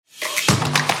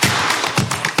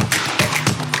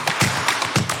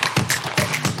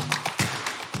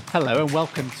Hello and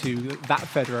welcome to That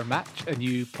Federer Match, a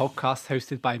new podcast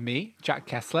hosted by me, Jack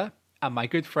Kessler, and my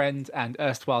good friend and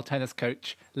erstwhile tennis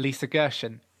coach, Lisa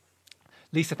Gershon.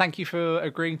 Lisa, thank you for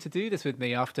agreeing to do this with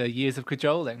me after years of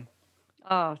cajoling.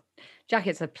 Oh, Jack,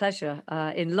 it's a pleasure.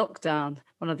 In lockdown,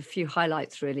 one of the few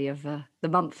highlights really of the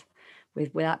month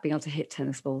without being able to hit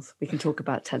tennis balls. We can talk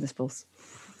about tennis balls.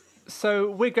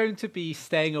 So we're going to be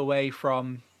staying away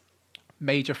from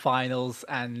major finals,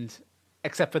 and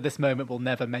except for this moment, we'll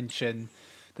never mention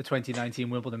the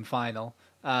 2019 Wimbledon final.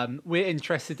 We're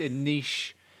interested in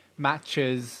niche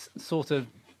matches, sort of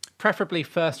preferably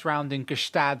first round in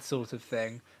Gestad sort of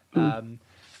thing.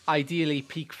 Ideally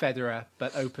peak Federer,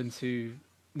 but open to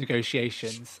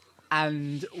negotiations.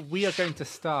 And we are going to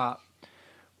start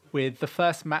with the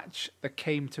first match that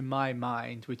came to my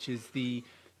mind, which is the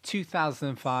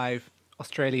 2005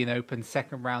 Australian Open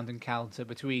second round encounter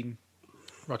between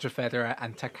Roger Federer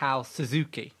and Takao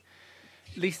Suzuki.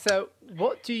 Lisa,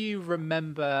 what do you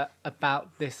remember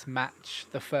about this match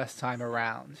the first time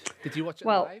around? Did you watch it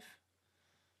Well, live?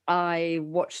 I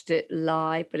watched it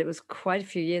live, but it was quite a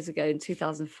few years ago in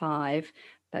 2005.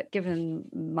 But given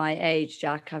my age,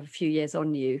 Jack, I have a few years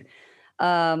on you.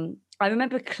 I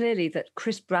remember clearly that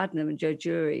Chris Bradnam and Joe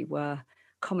Jury were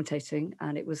commentating,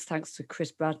 and it was thanks to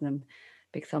Chris Bradnam,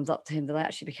 big thumbs up to him, that I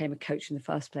actually became a coach in the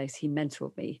first place. He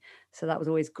mentored me. So that was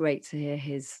always great to hear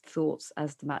his thoughts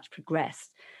as the match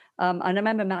progressed. And I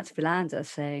remember Matt Wilander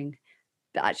saying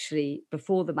that actually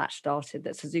before the match started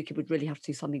that Suzuki would really have to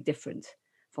do something different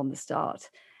from the start.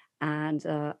 And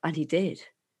he did,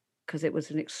 because it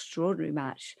was an extraordinary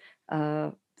match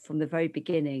from the very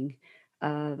beginning.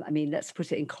 I mean, let's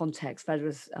put it in context.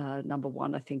 Federer's number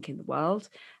one, I think, in the world,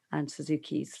 and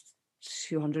Suzuki's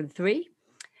 203,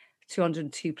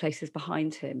 202 places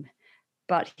behind him.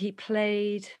 But he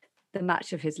played the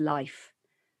match of his life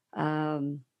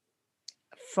from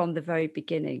the very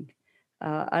beginning.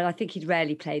 And I think he'd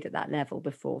rarely played at that level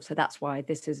before. So that's why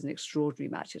this is an extraordinary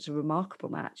match. It's a remarkable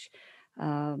match.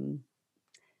 But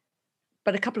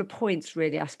a couple of points,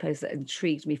 really, I suppose, that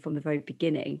intrigued me from the very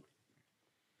beginning.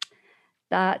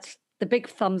 That the big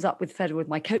thumbs up with Federer with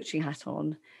my coaching hat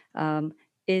on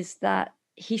is that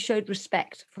he showed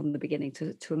respect from the beginning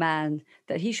to a man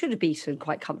that he should have beaten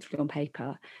quite comfortably on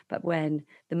paper. But when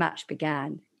the match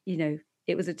began,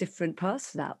 it was a different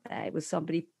person out there. It was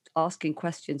somebody asking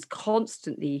questions,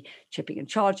 constantly chipping and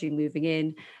charging, moving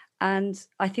in. And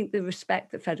I think the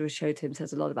respect that Federer showed him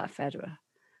says a lot about Federer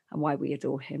and why we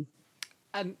adore him.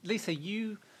 And Lisa,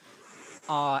 you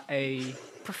are a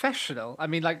professional. I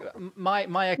mean, like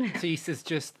my expertise is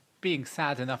just being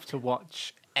sad enough to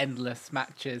watch endless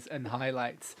matches and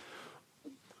highlights.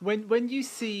 When you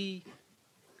see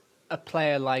a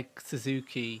player like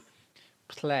Suzuki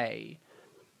play,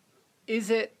 is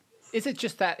it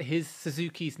just that his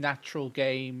Suzuki's natural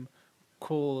game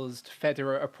caused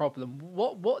Federer a problem?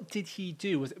 What did he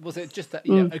do? Was it just that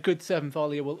a good serve and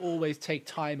volley will always take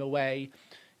time away,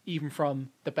 even from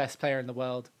the best player in the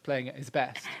world playing at his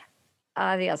best?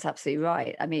 I think that's absolutely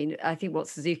right. I mean, I think what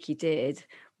Suzuki did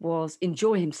was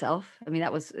enjoy himself. I mean,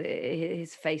 that was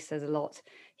his face says a lot.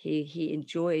 He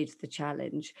enjoyed the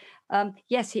challenge.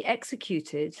 Yes, he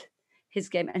executed his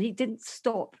game, and he didn't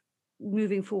stop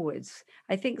moving forwards.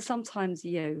 I think sometimes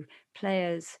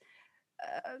players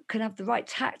can have the right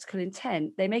tactical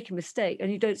intent. They make a mistake,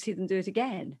 and you don't see them do it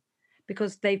again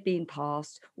because they've been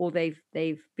passed or they've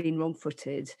been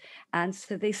wrong-footed, and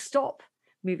so they stop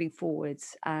moving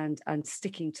forwards and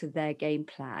sticking to their game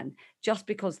plan just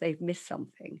because they've missed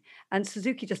something. And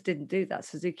Suzuki just didn't do that.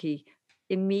 Suzuki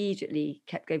immediately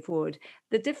kept going forward.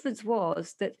 The difference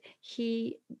was that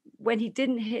when he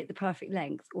didn't hit the perfect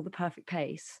length or the perfect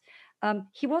pace,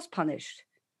 he was punished.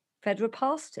 Federer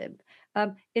passed him.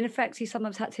 In effect, he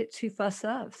sometimes had to hit two first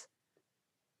serves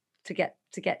to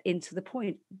get into the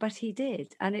point, but he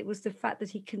did. And it was the fact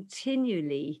that he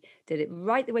continually did it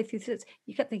right the way through the sets.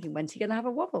 You kept thinking, when's he going to have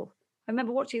a wobble? I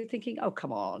remember watching it thinking, oh,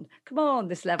 come on,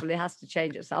 this level, it has to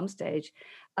change at some stage.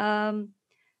 And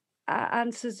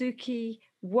Suzuki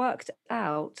worked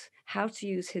out how to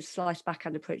use his slice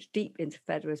backhand approach deep into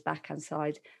Federer's backhand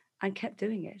side and kept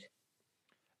doing it.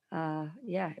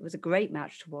 It was a great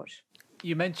match to watch.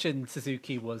 You mentioned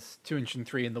Suzuki was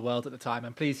 203 in the world at the time.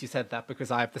 I'm pleased you said that because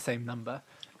I have the same number.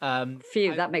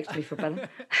 That makes me feel better.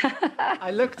 I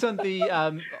looked on the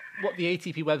what the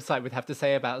ATP website would have to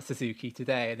say about Suzuki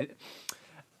today, and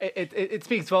it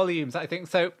speaks volumes, I think.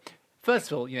 So,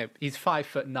 first of all, he's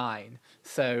 5'9",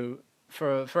 so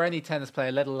for any tennis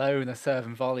player, let alone a serve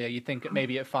and volleyer, you'd think that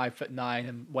maybe at 5'9"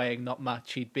 and weighing not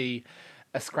much, he'd be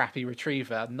a scrappy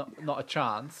retriever. Not a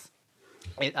chance.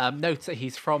 It notes that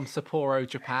he's from Sapporo,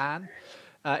 Japan.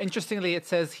 Interestingly, it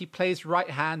says he plays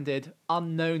right-handed,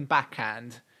 unknown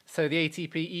backhand. So the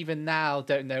ATP even now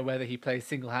don't know whether he plays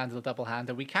single-handed or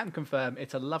double-hander. We can confirm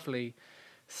it's a lovely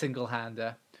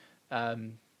single-hander.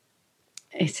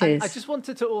 It And I is. just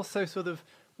wanted to also sort of,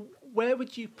 where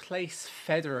would you place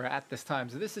Federer at this time?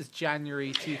 So this is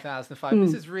January 2005.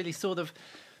 This is really sort of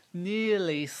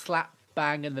nearly slap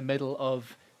bang in the middle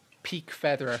of peak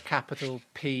Federer, capital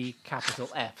P, capital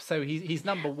F. So he's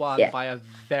number one Yeah. by a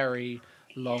very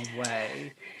long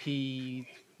way. He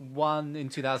won in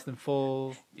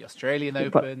 2004 the Australian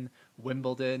But Open,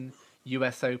 Wimbledon,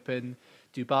 US Open,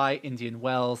 Dubai, Indian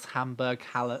Wells, Hamburg,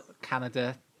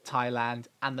 Canada, Thailand,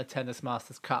 and the Tennis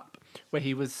Masters Cup, where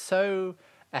he was so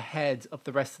ahead of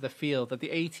the rest of the field that the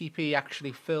ATP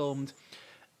actually filmed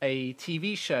a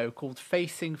TV show called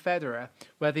Facing Federer,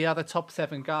 where the other top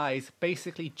 7 guys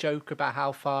basically joke about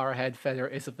how far ahead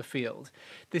Federer is of the field.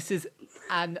 This is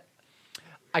an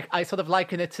I sort of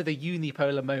liken it to the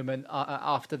unipolar moment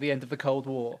after the end of the Cold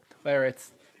War, where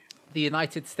it's the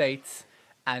United States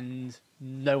and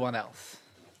no one else.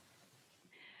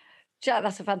 Jack,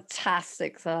 that's a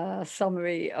fantastic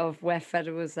summary of where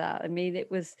Federer was at. I mean,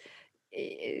 it was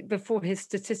before his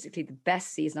statistically the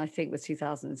best season, I think, was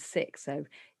 2006. So,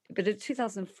 but in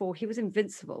 2004, he was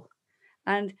invincible.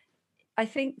 And I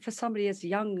think for somebody as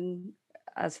young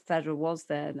as Federer was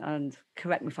then, and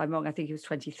correct me if I'm wrong, I think he was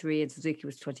 23 and Suzuki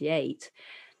was 28.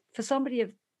 For somebody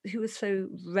who was so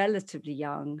relatively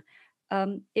young,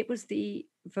 it was the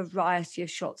variety of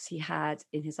shots he had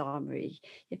in his armory.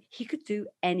 He could do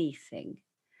anything.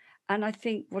 And I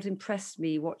think what impressed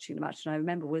me watching the match, and I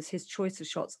remember, was his choice of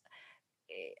shots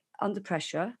under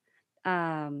pressure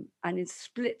and in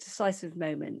split decisive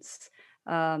moments.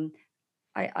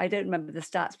 I don't remember the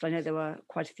stats, but I know there were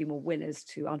quite a few more winners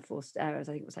to unforced errors.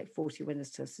 I think it was like 40 winners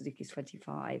to Suzuki's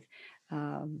 25.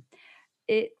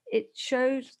 It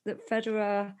showed that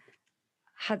Federer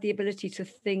had the ability to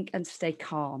think and stay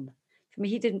calm. For me,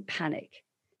 he didn't panic.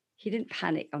 He didn't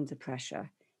panic under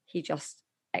pressure. He just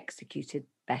executed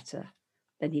better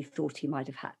than he thought he might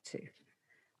have had to.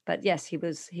 But yes, he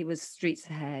was streets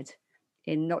ahead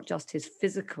in not just his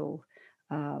physical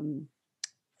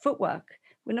footwork.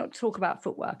 We're not talking about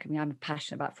footwork. I mean, I'm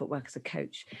passionate about footwork as a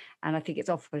coach, and I think it's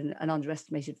often an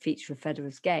underestimated feature of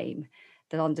Federer's game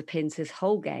that underpins his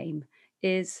whole game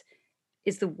is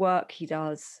the work he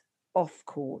does off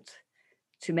court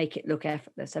to make it look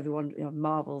effortless. Everyone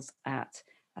marvels at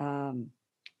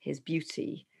his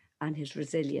beauty and his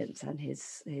resilience and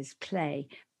his play,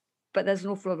 but there's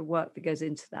an awful lot of work that goes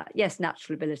into that. Yes,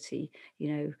 natural ability,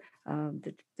 the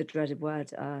dreaded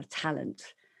word,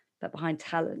 talent. But behind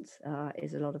talent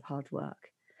is a lot of hard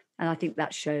work. And I think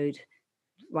that showed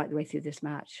right the way through this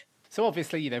match. So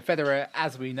obviously, Federer,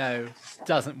 as we know,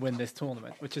 doesn't win this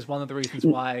tournament, which is one of the reasons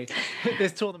why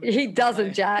this tournament... He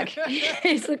doesn't, Jack.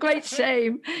 It's a great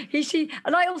shame.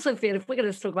 And I also feel, if we're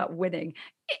going to talk about winning,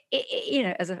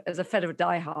 as a Federer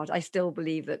diehard, I still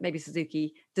believe that maybe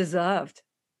Suzuki deserved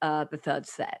the third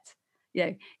set.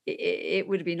 It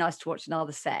would have been nice to watch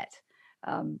another set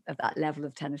of that level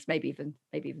of tennis, maybe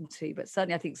even two. But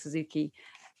certainly, I think Suzuki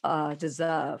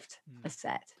deserved a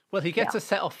set. Well, he gets a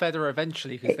set off Federer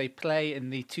eventually because they play in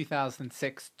the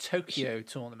 2006 Tokyo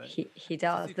tournament. He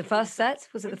does. Suzuki, the first set?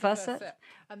 Was it the first set?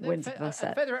 And then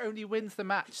Federer only wins the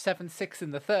match 7-6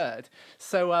 in the third.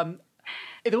 So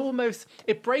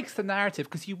it breaks the narrative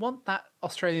because you want that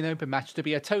Australian Open match to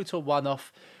be a total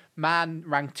one-off. Man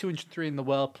ranked 203 in the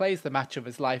world, plays the match of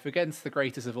his life against the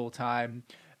greatest of all time.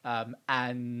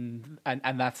 And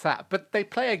that's that. But they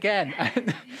play again,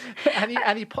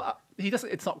 and he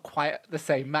doesn't. It's not quite the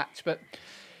same match, but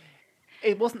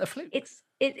it wasn't a fluke.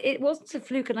 It wasn't a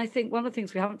fluke, and I think one of the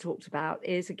things we haven't talked about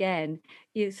is, again,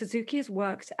 Suzuki has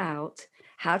worked out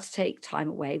how to take time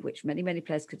away, which many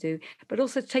players could do, but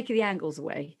also taking the angles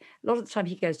away. A lot of the time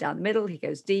he goes down the middle, he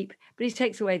goes deep, but he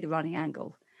takes away the running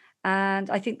angle, and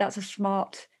I think that's a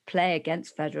smart play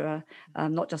against Federer,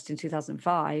 not just in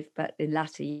 2005, but in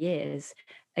latter years.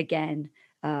 Again,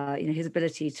 his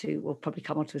ability to, we'll probably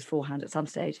come onto his forehand at some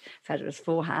stage, Federer's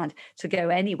forehand, to go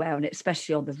anywhere on it,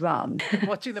 especially on the run.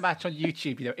 Watching the match on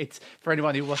YouTube, it's, for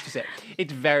anyone who watches it,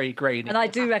 it's very grainy. And I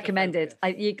do recommend it.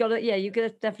 You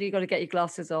definitely got to get your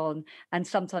glasses on. And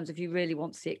sometimes, if you really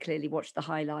want to see it clearly, watch the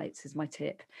highlights. Is my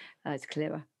tip. It's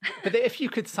clearer. But if you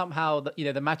could somehow,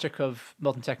 the magic of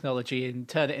modern technology, and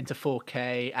turn it into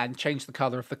 4K and change the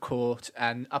color of the court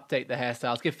and update the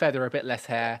hairstyles, give Federer a bit less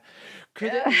hair,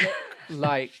 could it look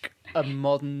like a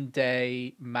modern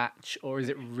day match, or is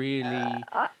it really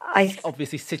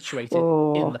obviously situated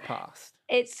in the past?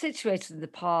 It's situated in the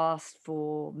past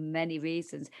for many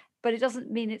reasons. but it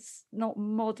doesn't mean it's not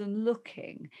modern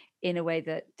looking in a way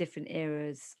that different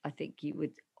eras, I think you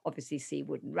would obviously see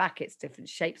wooden rackets, different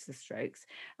shapes of strokes.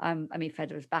 I mean,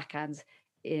 Federer's backhands,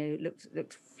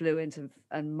 looked fluent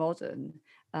and modern.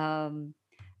 Um,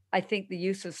 I think the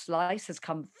use of slice has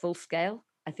come full scale.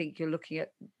 I think you're looking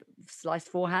at slice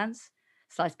forehands,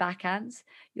 slice backhands.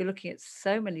 You're looking at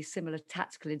so many similar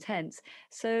tactical intents.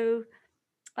 So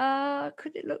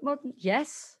could it look modern?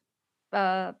 Yes,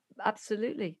 uh,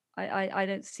 absolutely. I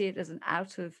don't see it as an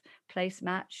out of place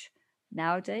match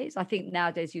nowadays. I think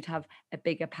nowadays you'd have a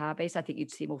bigger power base. I think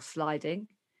you'd see more sliding.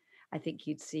 I think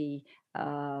you'd see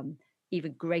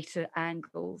even greater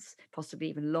angles, possibly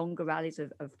even longer rallies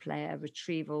of player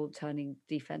retrieval, turning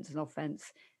defense and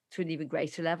offense to an even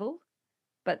greater level.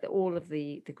 But all of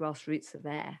the grassroots are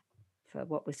there for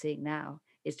what we're seeing now.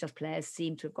 It's just players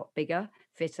seem to have got bigger,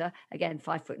 fitter. Again,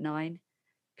 5'9",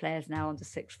 players now under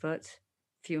 6 foot,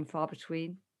 few and far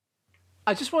between.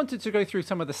 I just wanted to go through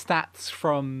some of the stats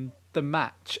from the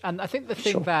match, and I think the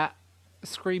thing Sure. that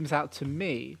screams out to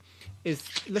me is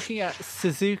looking at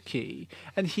Suzuki,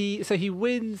 and he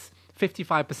wins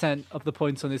 55% of the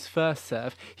points on his first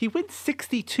serve. He wins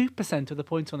 62% of the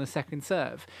points on his second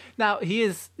serve. Now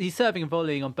he's serving and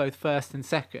volleying on both first and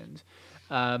second,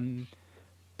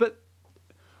 but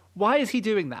why is he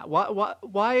doing that?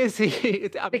 Why is he?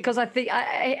 I mean, Because I think,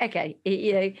 okay,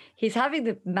 he's having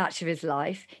the match of his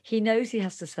life. He knows he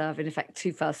has to serve, in effect,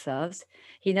 2 first serves.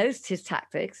 He knows his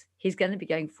tactics. He's going to be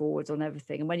going forwards on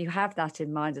everything. And when you have that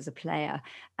in mind as a player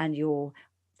and you're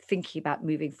thinking about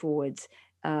moving forwards,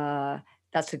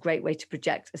 that's a great way to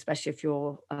project, especially if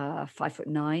you're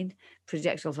 5'9",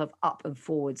 project yourself up and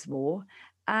forwards more.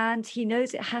 And he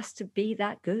knows it has to be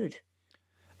that good.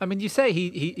 I mean, you say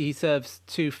he serves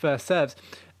 2 first serves,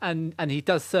 and he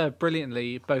does serve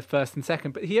brilliantly both first and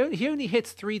second, but he only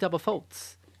hits 3 double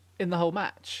faults in the whole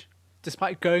match,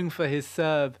 despite going for his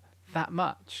serve that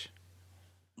much.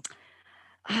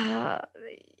 As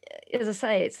I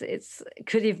say, it's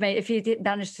could he have made, if he did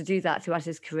manage to do that throughout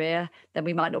his career, then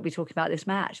we might not be talking about this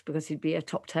match because he'd be a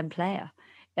top 10 player.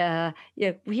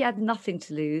 He had nothing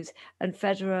to lose. And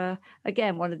Federer,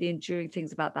 again, one of the enduring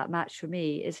things about that match for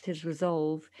me is his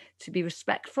resolve to be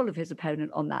respectful of his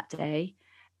opponent on that day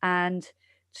and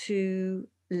to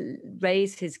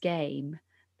raise his game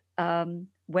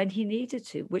when he needed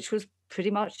to, which was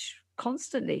pretty much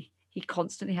constantly. He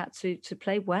constantly had to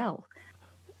play well.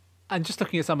 And just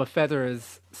looking at some of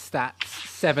Federer's stats,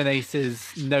 7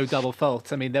 aces, no double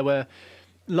faults. I mean, there were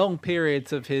long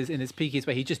periods of his peakies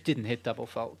where he just didn't hit double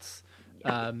faults.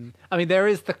 I mean, there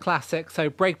is the classic. So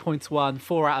break points 1,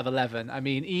 4 out of 11. I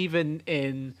mean, even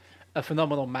in a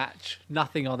phenomenal match,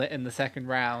 nothing on it in the second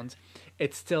round,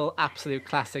 it's still absolute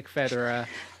classic Federer.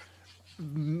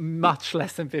 Much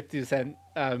less than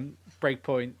 50% break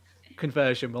point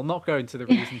conversion. We'll not go into the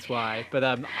reasons why, but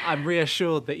I'm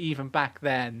reassured that even back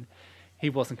then, he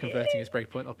wasn't converting his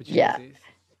breakpoint opportunities.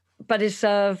 Yeah. But his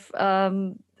serve,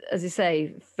 as you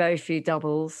say, very few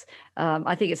doubles.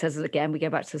 I think it says it again. We go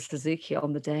back to Suzuki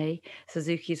on the day.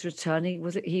 Suzuki's returning.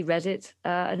 He read it,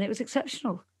 and it was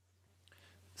exceptional.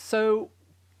 So,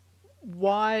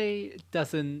 why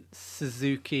doesn't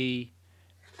Suzuki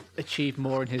achieve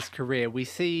more in his career? We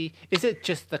see, is it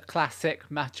just the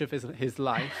classic match of his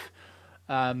life?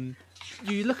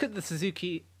 You look at the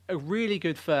Suzuki, a really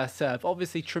good first serve,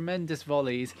 obviously tremendous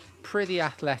volleys, pretty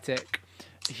athletic.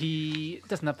 He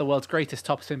doesn't have the world's greatest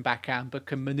topspin backhand, but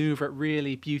can maneuver it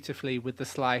really beautifully with the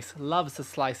slice, loves the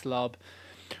slice lob.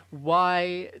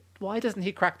 Why doesn't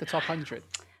he crack the top 100?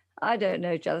 I don't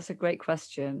know, Joe. That's a great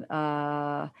question.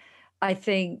 I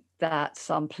think that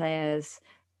some players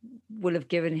will have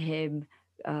given him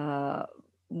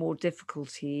more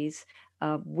difficulties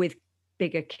with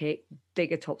bigger kick,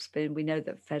 bigger topspin. We know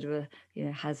that Federer,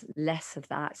 has less of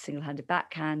that single-handed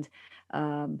backhand,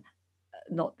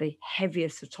 not the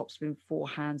heaviest of topspin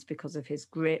forehands because of his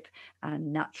grip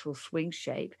and natural swing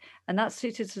shape, and that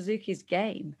suited Suzuki's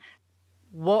game.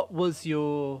 What was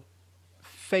your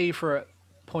favourite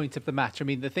point of the match? I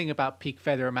mean, the thing about peak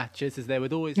Federer matches is there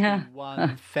would always be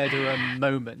one Federer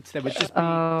moment. There would just be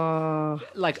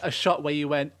like a shot where you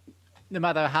went, no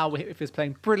matter if he was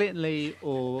playing brilliantly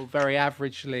or very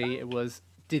averagely, it was,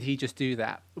 did he just do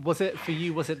that? Was it for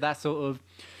you? Was it that sort of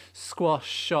squash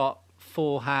shot,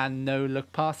 forehand, no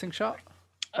look passing shot?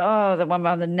 Oh, the one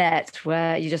around the net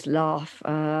where you just laugh.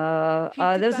 There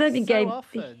was an opening game.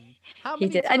 Often. How many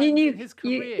did, times and you knew in his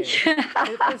career,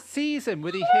 a season,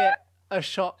 would he hit a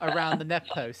shot around the net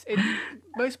post?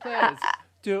 Most players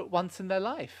do it once in their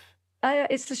life.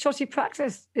 It's the shot he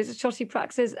practiced. It's a shot he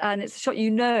practices, and it's a shot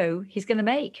he's going to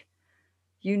make.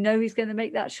 You know he's going to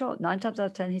make that shot. 9 times out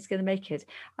of 10, he's going to make it.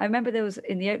 I remember there was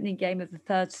in the opening game of the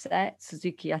third set,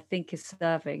 Suzuki, I think, is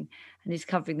serving and he's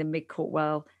covering the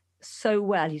mid-court so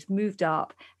well. He's moved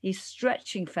up. He's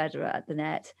stretching Federer at the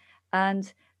net.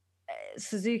 And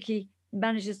Suzuki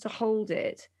manages to hold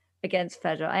it against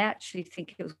Federer. I actually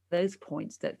think it was those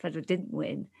points that Federer didn't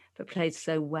win, but played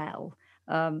so well.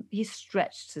 He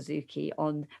stretched Suzuki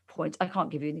on points. I can't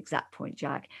give you an exact point,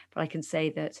 Jack, but I can say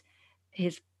that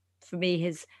for me,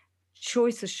 his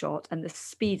choice of shot and the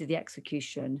speed of the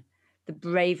execution, the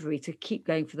bravery to keep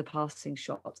going for the passing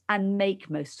shots and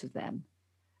make most of them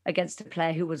against a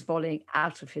player who was volleying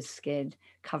out of his skin,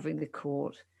 covering the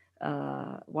court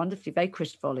wonderfully, very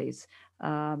crisp volleys.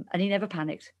 And he never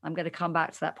panicked. I'm going to come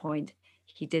back to that point.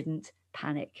 He didn't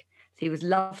panic. So he was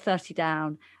love 30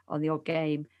 down on the odd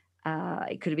game.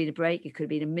 It could have been a break. It could have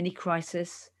been a mini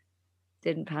crisis.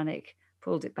 Didn't panic,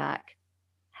 pulled it back,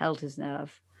 held his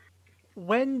nerve.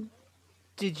 When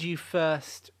did you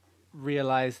first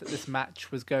realize that this match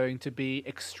was going to be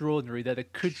extraordinary, that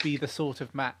it could be the sort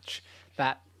of match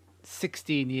that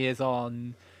 16 years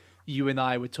on you and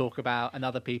I would talk about and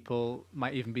other people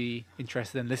might even be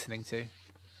interested in listening to?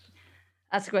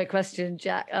 That's a great question,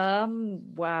 Jack.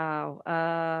 Wow.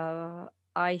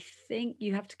 I think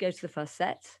you have to go to the first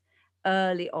set.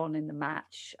 Early on in the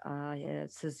match,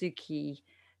 Suzuki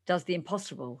does the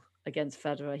impossible against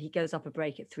Federer. He goes up a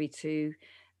break at 3-2.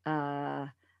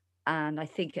 And I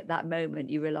think at that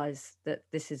moment you realize that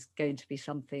this is going to be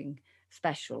something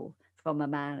special from a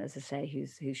man, as I say,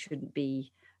 who shouldn't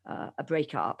be a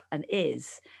breakup and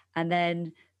is. And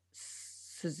then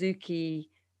Suzuki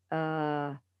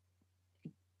comes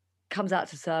out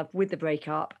to serve with the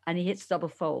breakup and he hits double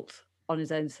fault on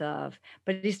his own serve,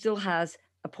 but he still has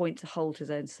a point to hold his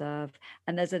own serve.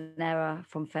 And there's an error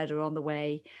from Federer on the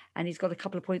way, and he's got a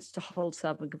couple of points to hold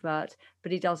serve and convert,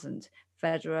 but he doesn't.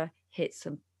 Federer hits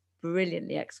some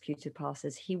brilliantly executed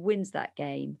passes. He wins that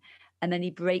game, and then he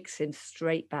breaks him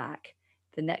straight back.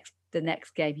 The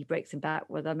next game, he breaks him back.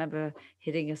 Well, I remember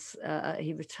hitting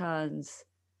he returns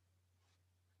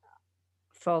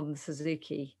from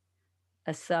Suzuki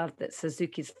a serve that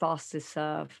Suzuki's fastest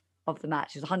serve of the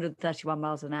match is 131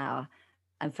 miles an hour,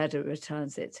 and Federer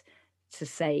returns it to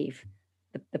save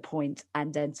the point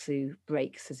and then to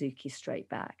break Suzuki straight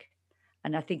back.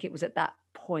 And I think it was at that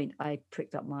point I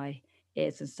pricked up my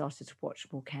ears and started to watch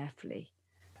more carefully.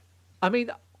 I mean,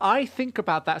 I think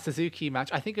about that Suzuki match.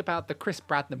 I think about the Chris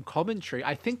Bradnam commentary.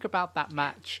 I think about that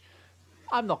match.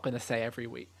 I'm not going to say every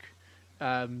week,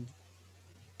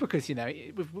 because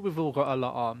we've all got a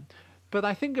lot on. But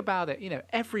I think about it,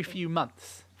 every few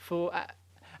months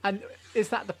and is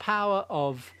that the power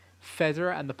of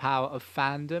Federer and the power of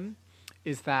fandom?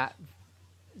 Is that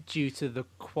due to the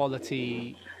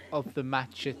quality of the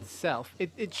match itself?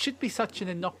 It should be such an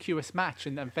innocuous match,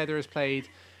 and Federer's played,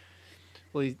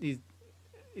 well, he's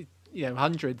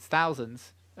hundreds,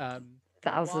 thousands.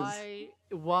 Thousands.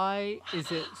 Why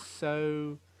is it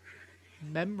so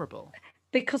memorable?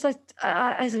 Because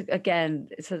again,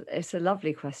 it's a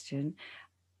lovely question,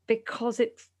 because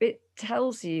it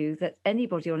tells you that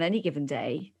anybody on any given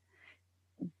day,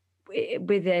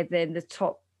 within the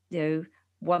top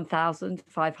 1,000,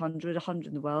 500, 100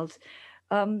 in the world,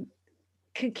 can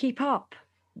keep up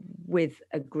with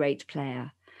a great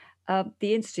player.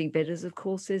 The interesting bit is, of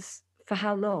course, is for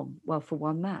how long? Well, for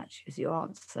one match is your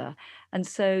answer. And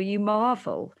so you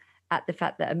marvel at the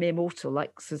fact that a mere mortal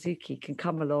like Suzuki can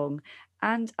come along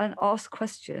and ask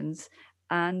questions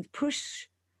and push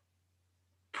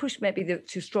maybe the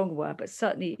too strong a word, but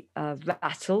certainly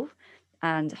rattle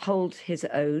and hold his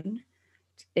own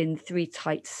in 3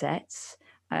 tight sets.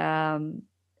 And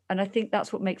I think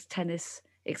that's what makes tennis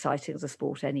exciting as a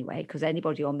sport anyway, because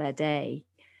anybody on their day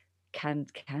can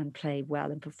play well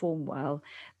and perform well.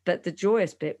 But the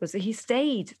joyous bit was that he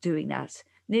stayed doing that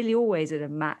nearly always in a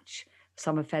match.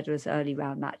 Some of Federer's early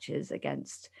round matches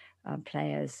against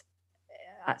players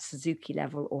at Suzuki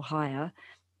level or higher,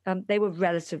 they were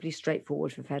relatively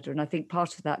straightforward for Federer. And I think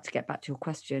part of that, to get back to your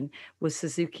question, was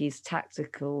Suzuki's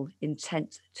tactical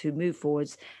intent to move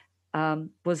forwards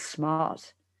was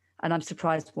smart. And I'm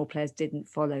surprised more players didn't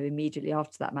follow immediately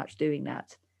after that match doing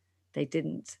that. They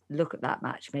didn't look at that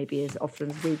match maybe as often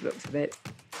as we've looked at it.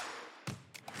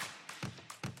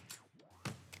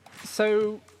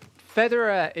 So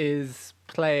Federer is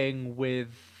playing with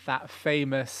that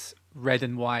famous red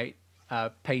and white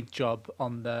paint job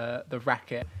on the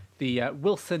racket, the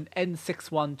Wilson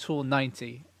N61 Tour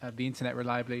 90. The internet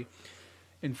reliably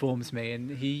informs me,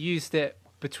 and he used it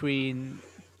between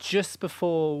just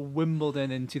before Wimbledon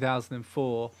in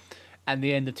 2004 and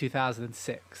the end of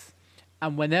 2006.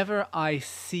 And whenever I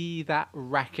see that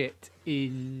racket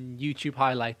in YouTube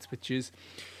highlights, which is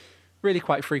really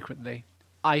quite frequently,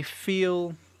 I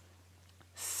feel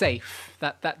safe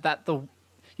that the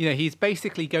he's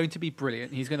basically going to be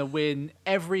brilliant. He's going to win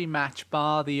every match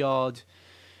bar the odd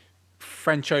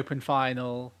French Open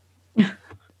final,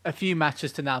 a few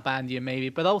matches to Nalbandian maybe,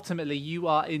 but ultimately you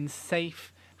are in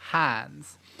safe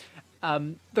hands.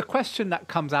 The question that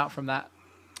comes out from that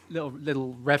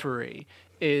little reverie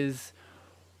is,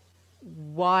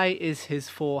 why is his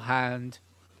forehand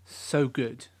so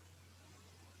good?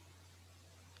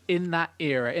 In that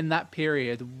era, in that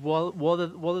period, what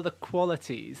are the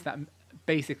qualities that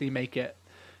basically make it,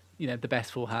 the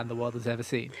best forehand the world has ever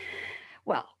seen?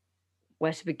 Well,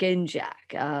 where to begin,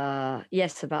 Jack?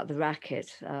 Yes, about the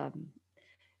racket. Uh,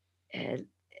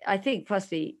 I think,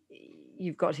 firstly,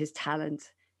 you've got his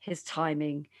talent, his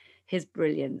timing, his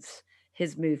brilliance,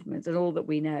 his movement, and all that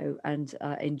we know and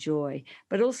enjoy,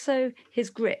 but also his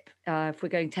grip. If we're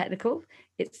going technical,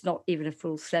 it's not even a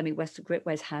full semi-Western grip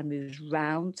where his hand moves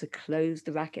round to close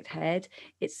the racket head.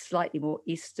 It's slightly more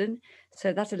Eastern.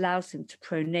 So that allows him to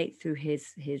pronate through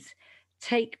his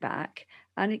take back,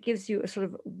 and it gives you a sort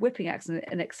of whipping action,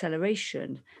 an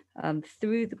acceleration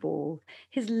through the ball.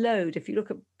 His load, if you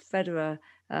look at Federer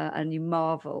and you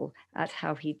marvel at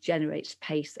how he generates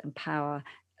pace and power,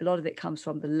 a lot of it comes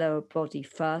from the lower body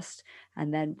first,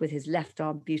 and then with his left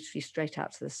arm beautifully straight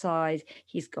out to the side,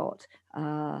 he's got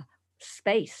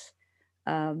space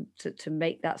to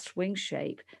make that swing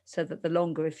shape, so that the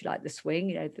longer, if you like, the swing,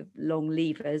 the long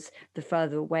levers, the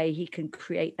further away he can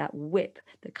create that whip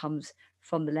that comes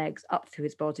from the legs up through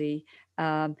his body.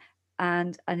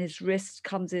 And his wrist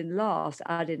comes in last,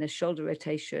 add in a shoulder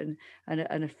rotation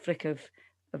and a flick of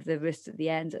the wrist at the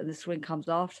end, and the swing comes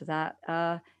after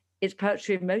that. It's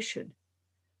poetry in motion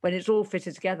when it's all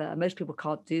fitted together. And most people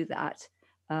can't do that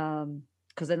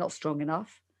because they're not strong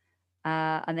enough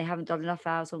and they haven't done enough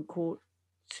hours on court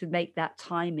to make that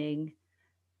timing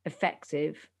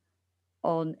effective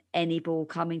on any ball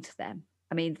coming to them.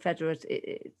 I mean, Federer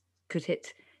could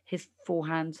hit his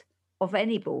forehand off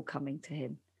any ball coming to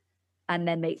him and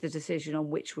then make the decision on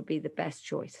which would be the best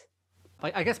choice.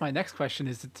 I guess my next question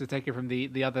is to take it from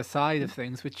the other side of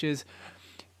things, which is,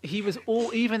 he was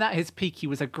even at his peak, he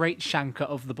was a great shanker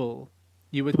of the ball.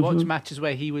 You would watch matches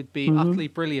where he would be utterly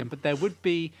brilliant, but there would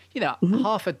be,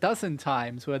 half a dozen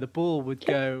times where the ball would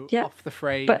go off the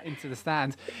frame into the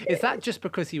stands. Is that just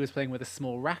because he was playing with a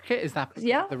small racket? Is that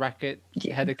the racket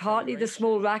had partly the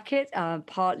small racket,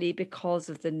 partly because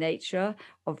of the nature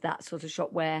of that sort of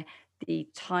shot where the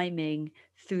timing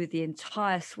through the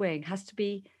entire swing has to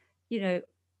be,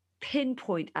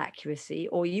 pinpoint accuracy,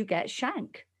 or you get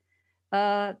shank.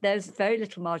 There's very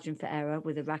little margin for error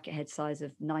with a racket head size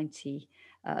of 90,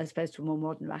 as opposed to a more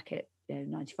modern racket,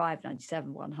 95,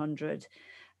 97, 100.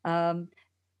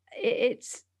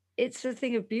 It's a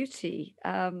thing of beauty,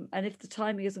 and if the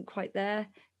timing isn't quite there,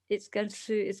 it's going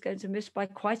to miss by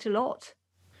quite a lot.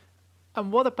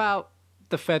 And what about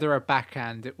the Federer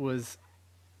backhand? It was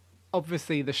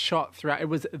obviously the shot throughout. It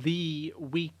was the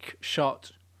weak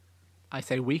shot. I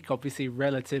say weak, obviously,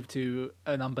 relative to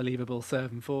an unbelievable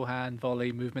serve and forehand,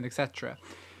 volley, movement, etc.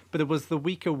 But it was the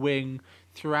weaker wing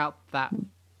throughout that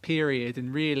period.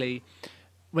 And really,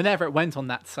 whenever it went on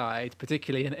that side,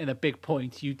 particularly in a big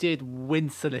point, you did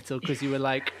wince a little because you were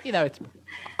like,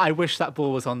 I wish that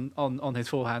ball was on his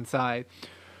forehand side.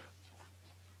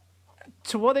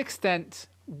 To what extent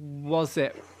was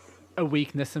it a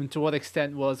weakness, and to what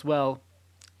extent was,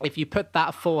 if you put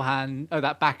that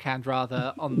that backhand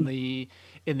rather,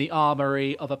 in the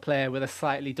armory of a player with a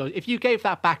slightly dodgy, if you gave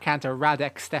that backhand to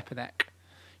Radek Stepanek,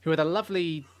 who had a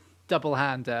lovely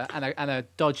double-hander and a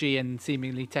dodgy and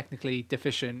seemingly technically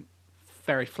deficient,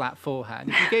 very flat forehand,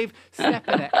 if you gave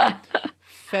Stepanek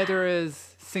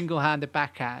Federer's single-handed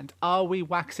backhand, are we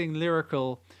waxing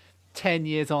lyrical 10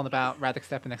 years on about Radek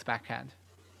Stepanek's backhand?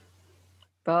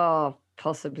 Oh,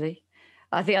 possibly.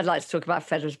 I think I'd like to talk about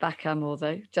Federer's backhand more,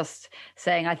 though. Just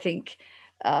saying, I think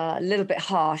a little bit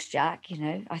harsh, Jack.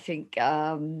 I think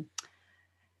one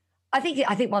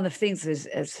of the things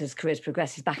as his career's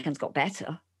progressed, his backhand's got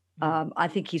better. I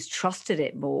think he's trusted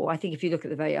it more. I think if you look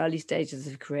at the very early stages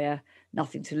of his career,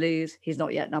 nothing to lose. He's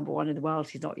not yet number one in the world.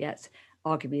 He's not yet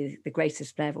arguably the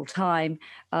greatest player of all time.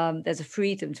 There's a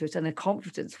freedom to it and a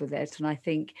confidence with it. And I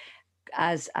think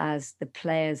as the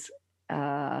players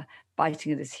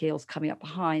biting at his heels, coming up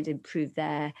behind, improve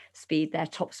their speed, their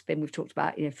top spin. We've talked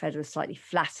about, Federer's slightly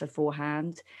flatter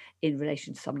forehand in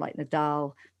relation to someone like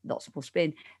Nadal, lots more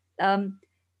spin.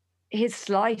 His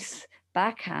slice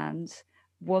backhand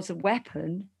was a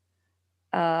weapon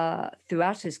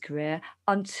throughout his career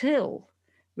until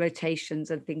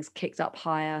rotations and things kicked up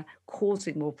higher,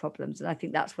 causing more problems. And I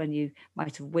think that's when you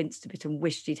might have winced a bit and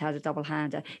wished he'd had a double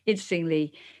hander.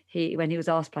 Interestingly, when he was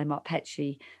asked by Mark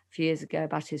Petchey a few years ago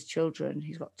about his children,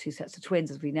 he's got two sets of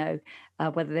twins, as we know,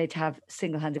 whether they'd have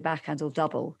single-handed backhand or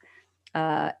double.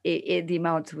 The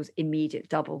amount was immediate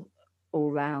double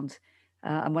all round.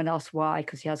 And when asked why,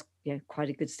 because he has quite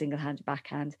a good single-handed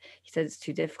backhand, he said it's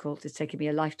too difficult. It's taken me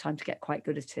a lifetime to get quite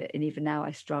good at it, and even now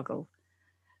I struggle.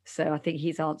 So I think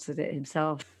he's answered it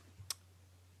himself.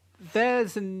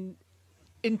 There's an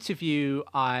interview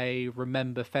I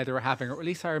remember Federer having, or at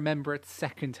least I remember it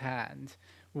secondhand,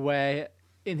 where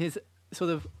in his sort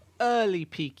of early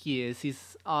peak years,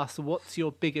 he's asked, "What's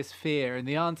your biggest fear?" And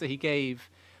the answer he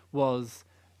gave was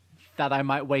that I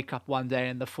might wake up one day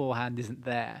and the forehand isn't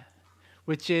there,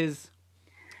 which is,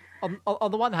 on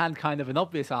the one hand, kind of an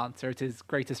obvious answer. It is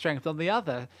greatest strength. On the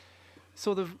other,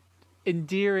 sort of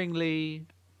endearingly,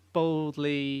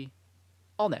 boldly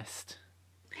honest.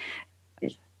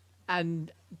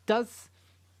 And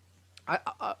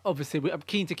obviously I'm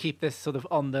keen to keep this sort of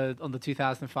on the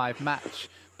 2005 match,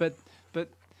 but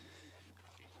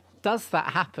does that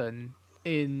happen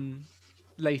in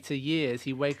later years?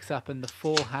 He wakes up and the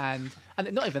forehand, and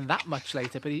not even that much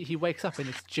later, but he wakes up and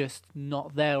it's just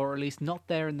not there, or at least not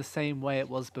there in the same way it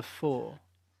was before.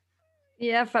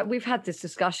 Yeah, in fact, we've had this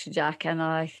discussion, Jack, and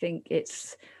I think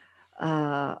it's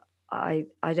I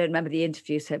don't remember the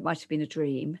interview, so it might have been a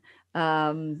dream.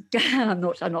 I'm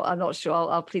not sure.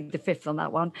 I'll plead the fifth on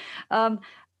that one.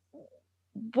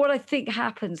 What I think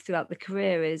happens throughout the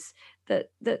career is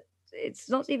that it's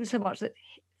not even so much that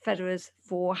Federer's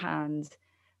forehand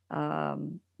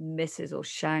misses or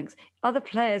shanks. Other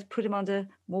players put him under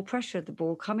more pressure. The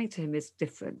ball coming to him is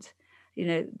different.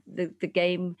 The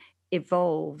game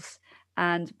evolves,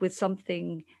 and with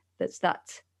something that's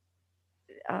that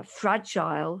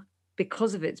fragile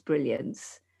because of its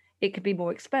brilliance, it could be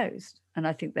more exposed. And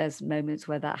I think there's moments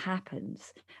where that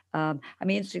happens.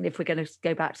 Interestingly, if we're going to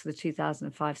go back to the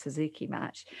 2005 Suzuki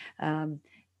match, in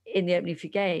the opening few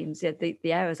games, the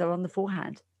errors are on the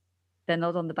forehand. They're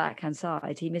not on the backhand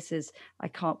side. He misses, I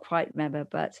can't quite remember,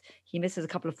 but he misses a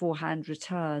couple of forehand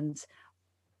returns.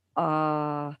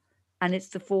 And it's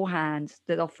the forehand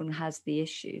that often has the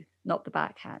issue, not the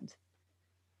backhand.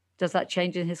 Does that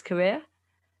change in his career?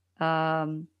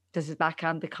 Does his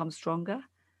backhand become stronger?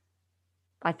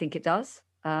 I think it does,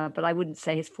 but I wouldn't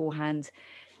say his forehand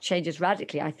changes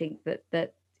radically. I think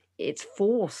that it's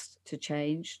forced to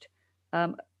change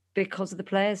because of the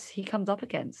players he comes up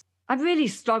against. I'm really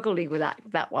struggling with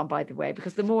that one, by the way,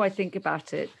 because the more I think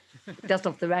about it, just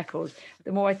off the record,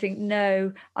 the more I think,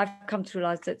 no, I've come to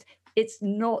realize that it's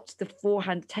not the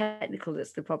forehand technical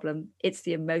that's the problem. It's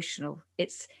the emotional.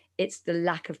 It's the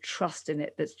lack of trust in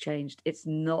it that's changed. It's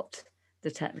not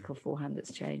the technical forehand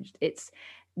that's changed. It's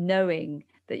knowing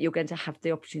that you're going to have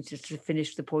the opportunity to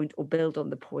finish the point or build on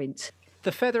the point.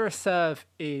 The Federer serve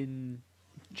in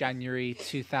January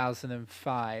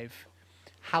 2005,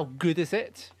 how good is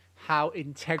it? How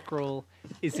integral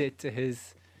is it to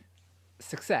his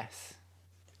success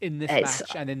in this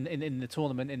match and in the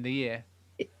tournament in the year?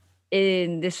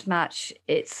 In this match,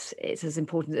 it's as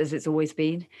important as it's always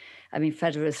been. I mean,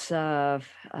 Federer's serve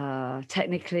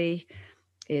technically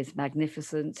is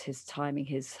magnificent. His timing,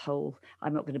 his whole,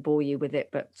 I'm not going to bore you with it,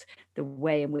 but the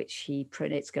way in which he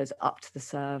pronates, goes up to the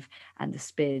serve, and the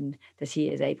spin that he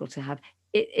is able to have,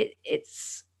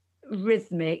 it's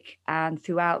rhythmic. And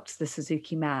throughout the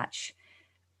Suzuki match,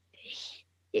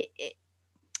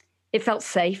 it felt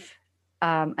safe,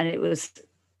 and it was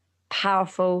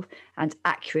powerful and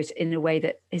accurate in a way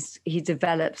that he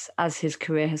develops as his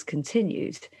career has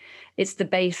continued. It's the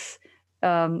base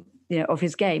of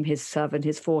his game, his serve and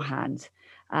his forehand.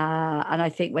 And I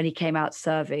think when he came out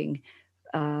serving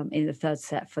in the third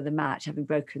set for the match, having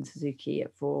broken Suzuki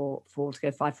at 4-4 to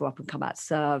go 5-4 up and come out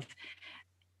serve,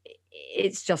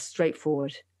 it's just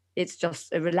straightforward. It's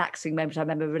just a relaxing moment. I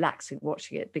remember relaxing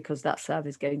watching it because that serve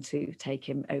is going to take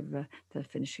him over the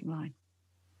finishing line.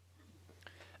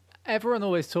 Everyone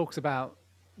always talks about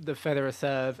the Federer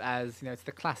serve as, it's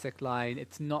the classic line.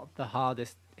 It's not the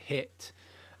hardest hit,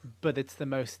 but it's the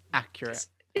most accurate.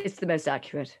 It's the most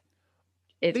accurate.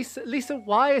 Lisa,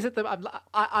 why is it that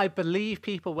I believe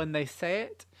people when they say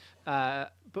it,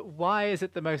 but why is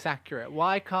it the most accurate?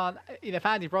 Why can't, if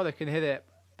Andy Roddick can hit it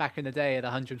back in the day at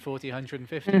 140,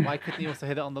 150, why couldn't he also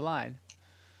hit it on the line?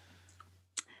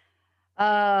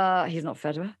 He's not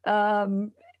Federer.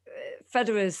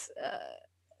 Federer's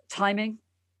timing,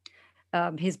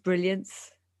 his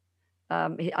brilliance,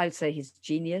 I would say his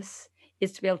genius,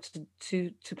 is to be able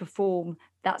to perform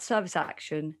that service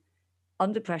action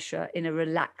under pressure in a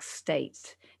relaxed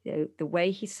state. The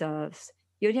way he serves,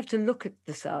 you only have to look at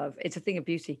the serve. It's a thing of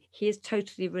beauty. He is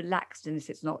totally relaxed in this.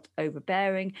 It's not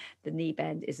overbearing. The knee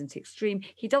bend isn't extreme.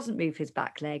 He doesn't move his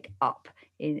back leg up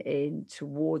in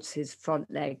towards his front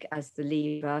leg as the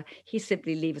lever. He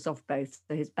simply levers off both.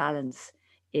 So his balance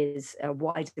is a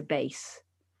wider base.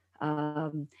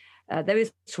 There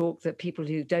is talk that people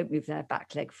who don't move their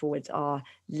back leg forwards are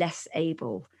less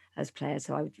able as players.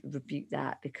 So I would rebuke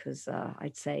that, because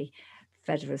I'd say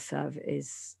Federer's serve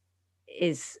is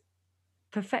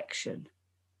perfection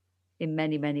in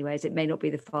many, many ways. It may not be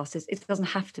the fastest. It doesn't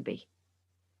have to be.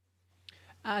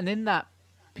 And in that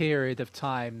period of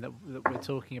time that we're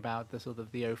talking about, the sort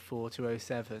of the 04 to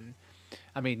 07,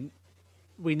 I mean,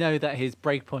 we know that his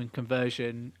breakpoint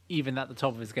conversion, even at the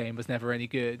top of his game, was never any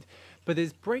good. But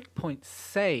his breakpoint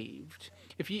saved,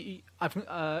 if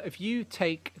you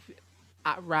take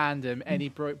at random any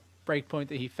breakpoint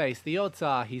that he faced, the odds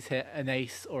are he's hit an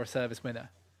ace or a service winner.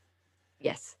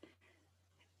 Yes.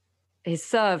 His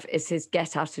serve is his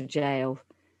get out of jail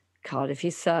card. If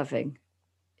he's serving,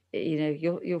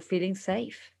 you're feeling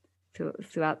safe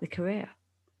throughout the career.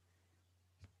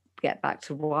 Get back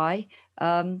to why.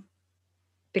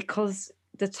 Because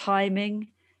the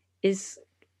timing is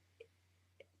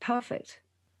perfect.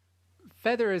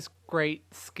 Federer's great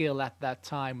skill at that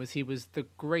time was he was the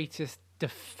greatest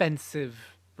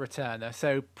defensive returner.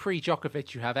 So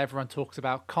pre-Djokovic, you have everyone talks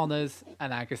about Connors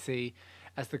and Agassi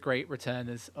as the great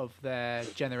returners of their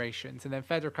generations. And then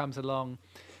Federer comes along,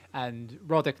 and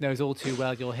Roddick knows all too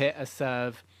well you'll hit a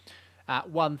serve at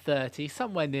 130,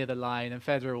 somewhere near the line, and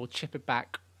Federer will chip it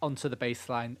back onto the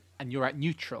baseline, and you're at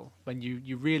neutral when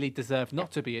you really deserve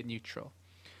not to be at neutral.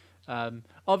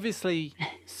 Obviously,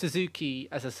 Suzuki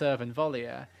as a serve and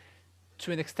volleyer,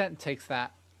 to an extent, takes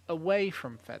that away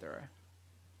from Federer.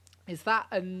 Is that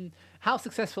how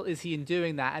successful is he in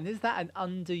doing that? And is that an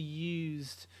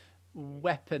underused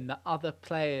weapon that other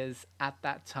players at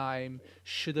that time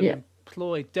should have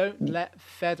employed? Don't let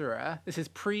Federer, this is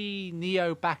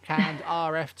pre-Neo backhand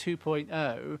RF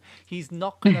 2.0, he's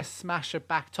not going to smash a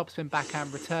topspin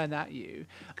backhand return at you.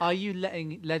 Are you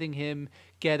letting him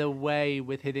get away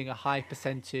with hitting a high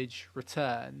percentage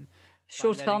return?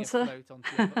 Short answer.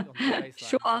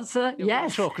 Short answer,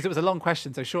 yes. Sure, because it was a long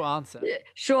question, so short answer.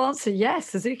 Short answer, yes.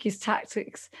 Suzuki's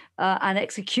tactics and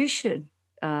execution,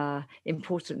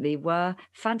 importantly, were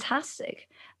fantastic.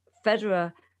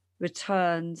 Federer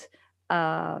returned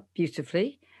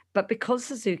beautifully, but because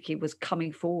Suzuki was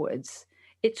coming forwards,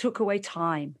 it took away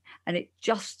time, and it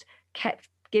just kept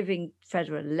giving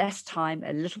Federer less time,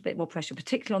 a little bit more pressure,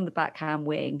 particularly on the backhand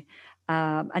wing.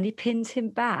 And he pinned him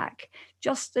back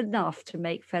just enough to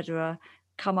make Federer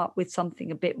come up with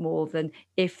something a bit more than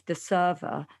if the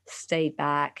server stayed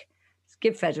back.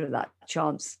 Give Federer that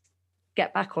chance,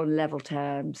 get back on level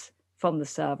terms from the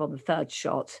serve on the third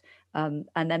shot, and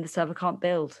then the server can't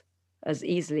build as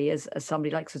easily as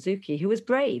somebody like Suzuki, who was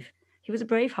brave. He was a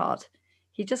brave heart.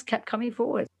 He just kept coming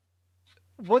forward.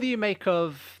 What do you make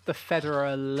of the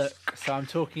Federer look? So I'm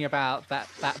talking about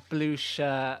that blue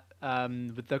shirt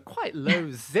with the quite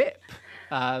low zip,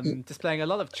 displaying a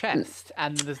lot of chest,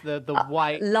 and there's the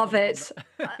white. Love it.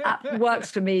 Works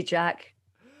for me, Jack.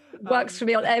 Works for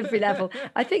me on every level.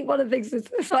 I think one of the things is,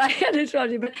 sorry, I can't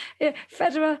interrupt you, but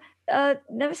Federer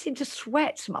never seemed to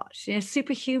sweat much.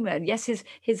 Superhuman. Yes,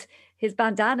 his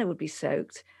bandana would be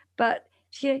soaked, but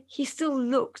he still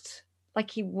looked like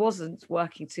he wasn't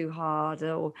working too hard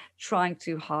or trying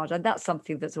too hard. And that's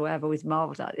something that's what I've always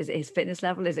marveled at. Is it his fitness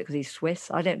level? Is it because he's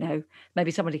Swiss? I don't know. Maybe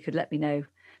somebody could let me know.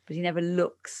 But he never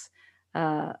looks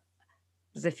as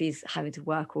if he's having to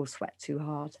work or sweat too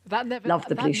hard. Love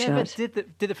the blue shirt.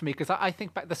 Did it for me, because I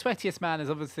think back, the sweatiest man is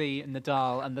obviously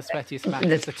Nadal, and the sweatiest match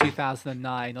is the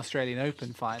 2009 Australian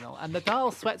Open final. And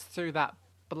Nadal sweats through that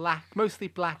mostly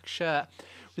black shirt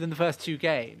within the first two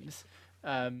games.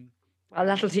 Well,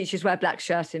 that'll teach you to wear black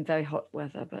shirt in very hot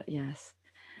weather, but yes.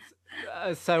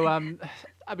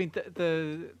 I mean,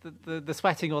 the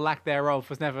sweating or lack thereof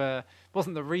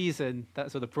wasn't the reason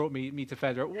that sort of brought me to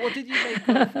Federer. What did you make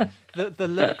of the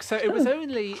look? So it was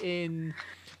only in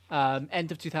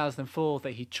end of 2004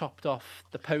 that he chopped off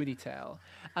the ponytail,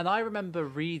 and I remember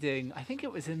reading, I think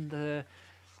it was in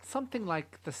something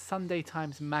like the Sunday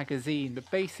Times magazine,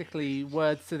 but basically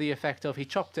words to the effect of he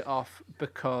chopped it off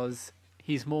because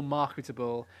he's more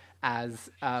marketable as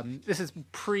this is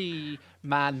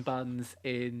pre-man buns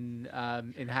in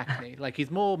Hackney. Like,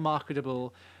 he's more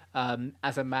marketable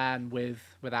as a man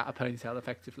without a ponytail,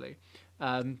 effectively.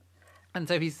 And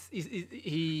so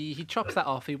he chops that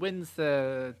off. He wins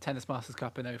the Tennis Masters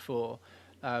Cup in 04,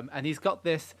 and he's got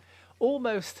this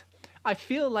almost. I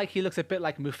feel like he looks a bit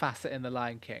like Mufasa in The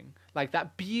Lion King, like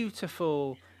that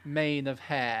beautiful mane of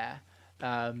hair,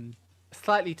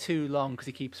 slightly too long because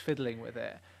he keeps fiddling with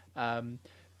it. Um,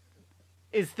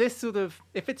 is this sort of,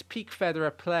 if it's peak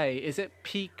Federer play, is it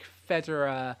peak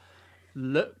Federer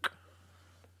look?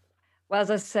 Well,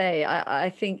 as I say, I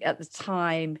think at the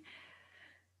time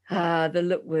the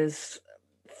look was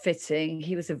fitting.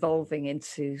 He was evolving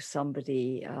into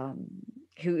somebody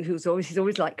who's always he's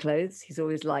always liked clothes. He's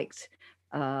always liked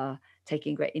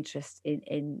taking great interest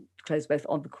in clothes, both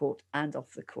on the court and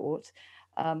off the court.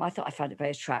 I found it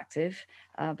very attractive,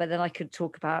 but then I could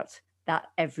talk about that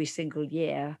every single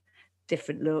year,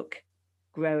 different look,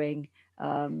 growing.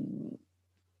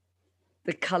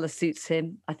 The color suits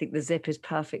him. I think the zip is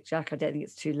perfect, Jack. I don't think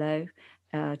it's too low.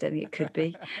 I don't think it could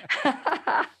be.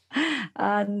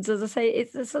 And as I say,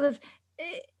 it's a sort of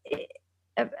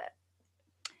uh,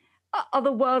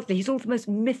 otherworldly. He's almost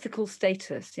mythical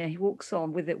status. He walks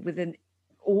on with it with an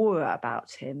aura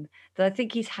about him that I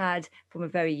think he's had from a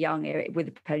very young era, with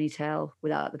the ponytail,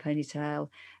 without the ponytail.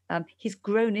 He's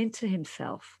grown into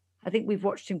himself. I think we've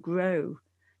watched him grow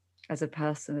as a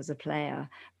person, as a player.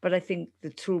 But I think the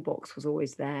toolbox was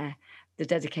always there. The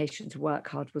dedication to work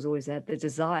hard was always there. The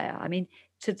desire, I mean,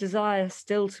 to desire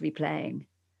still to be playing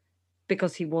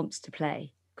because he wants to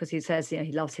play, because he says,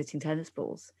 he loves hitting tennis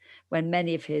balls. When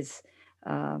many of his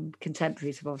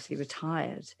contemporaries have obviously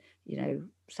retired,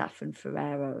 Safran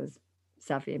Ferreira,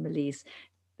 Xavier Malisse,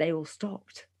 they all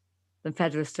stopped. And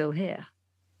Federer's still here.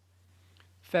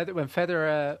 When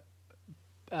Federer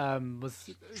was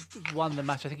won the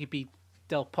match, I think he beat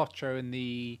Del Potro in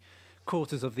the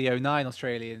quarters of the '09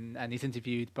 Australian, and he's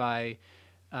interviewed by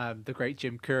the great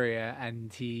Jim Courier,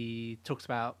 and he talks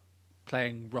about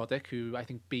playing Roddick, who I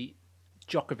think beat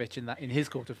Djokovic in his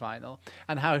quarterfinal,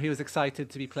 and how he was excited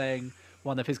to be playing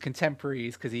one of his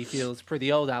contemporaries because he feels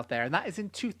pretty old out there, and that is in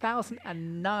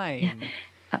 2009,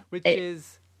 which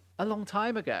is a long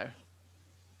time ago.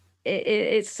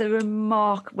 It's a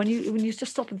remark when you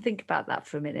just stop and think about that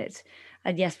for a minute.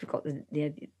 And yes, we've got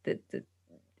the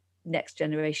next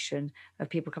generation of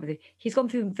people coming through. He's gone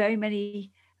through very many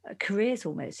careers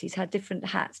almost. He's had different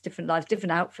hats, different lives,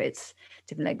 different outfits,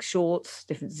 different length shorts,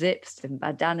 different zips, different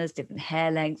bandanas, different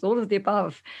hair lengths, all of the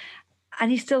above.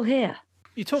 And he's still here.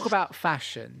 You talk about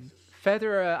fashion.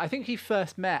 Federer, I think he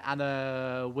first met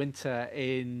Anna Wintour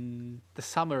in the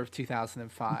summer of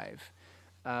 2005.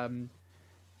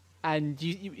 And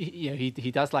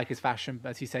he does like his fashion,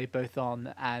 as you say, both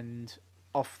on and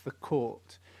off the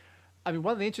court. I mean,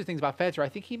 one of the interesting things about Federer, I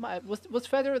think he was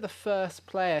Federer the first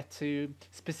player to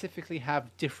specifically have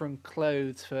different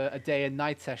clothes for a day and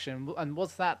night session, and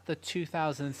was that the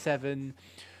 2007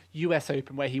 U.S.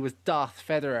 Open where he was Darth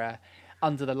Federer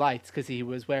under the lights because he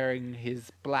was wearing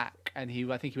his black and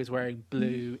I think he was wearing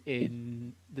blue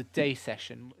in the day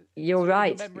session. You're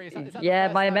right. My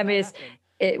memory is. Happened?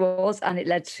 It was, and it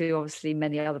led to obviously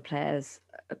many other players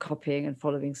copying and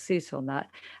following suit on that.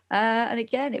 And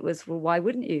again, it was, well, why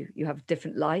wouldn't you? You have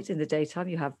different light in the daytime.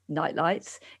 You have night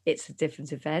lights. It's a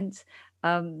different event.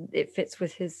 It fits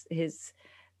with his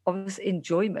obvious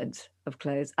enjoyment of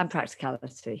clothes and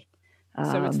practicality.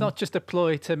 So it's not just a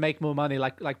ploy to make more money,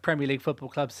 like Premier League football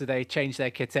clubs today change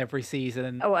their kits every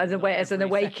season. As an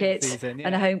away kit season,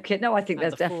 and a home kit. No, I think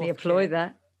there's definitely a ploy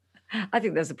there. I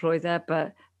think there's a ploy there,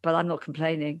 but I'm not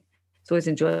complaining. It's always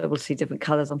enjoyable to see different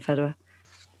colours on Federer.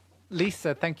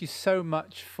 Lisa, thank you so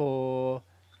much for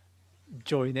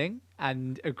joining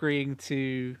and agreeing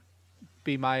to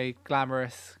be my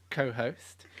glamorous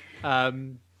co-host.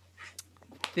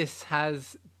 This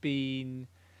has been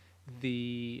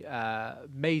the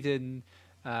maiden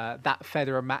That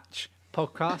Federer Match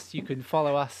podcast. You can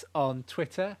follow us on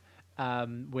Twitter.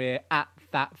 We're at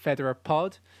That Federer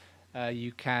Pod.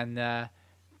 You can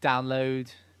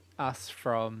download us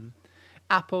from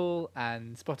Apple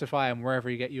and Spotify and wherever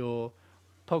you get your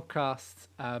podcasts.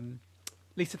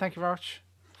 Lisa, thank you very much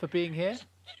for being here.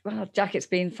 Well, Jack, it's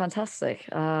been fantastic.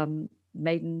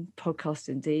 Maiden podcast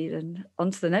indeed, and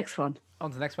on to the next one.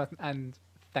 And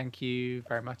thank you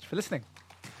very much for listening.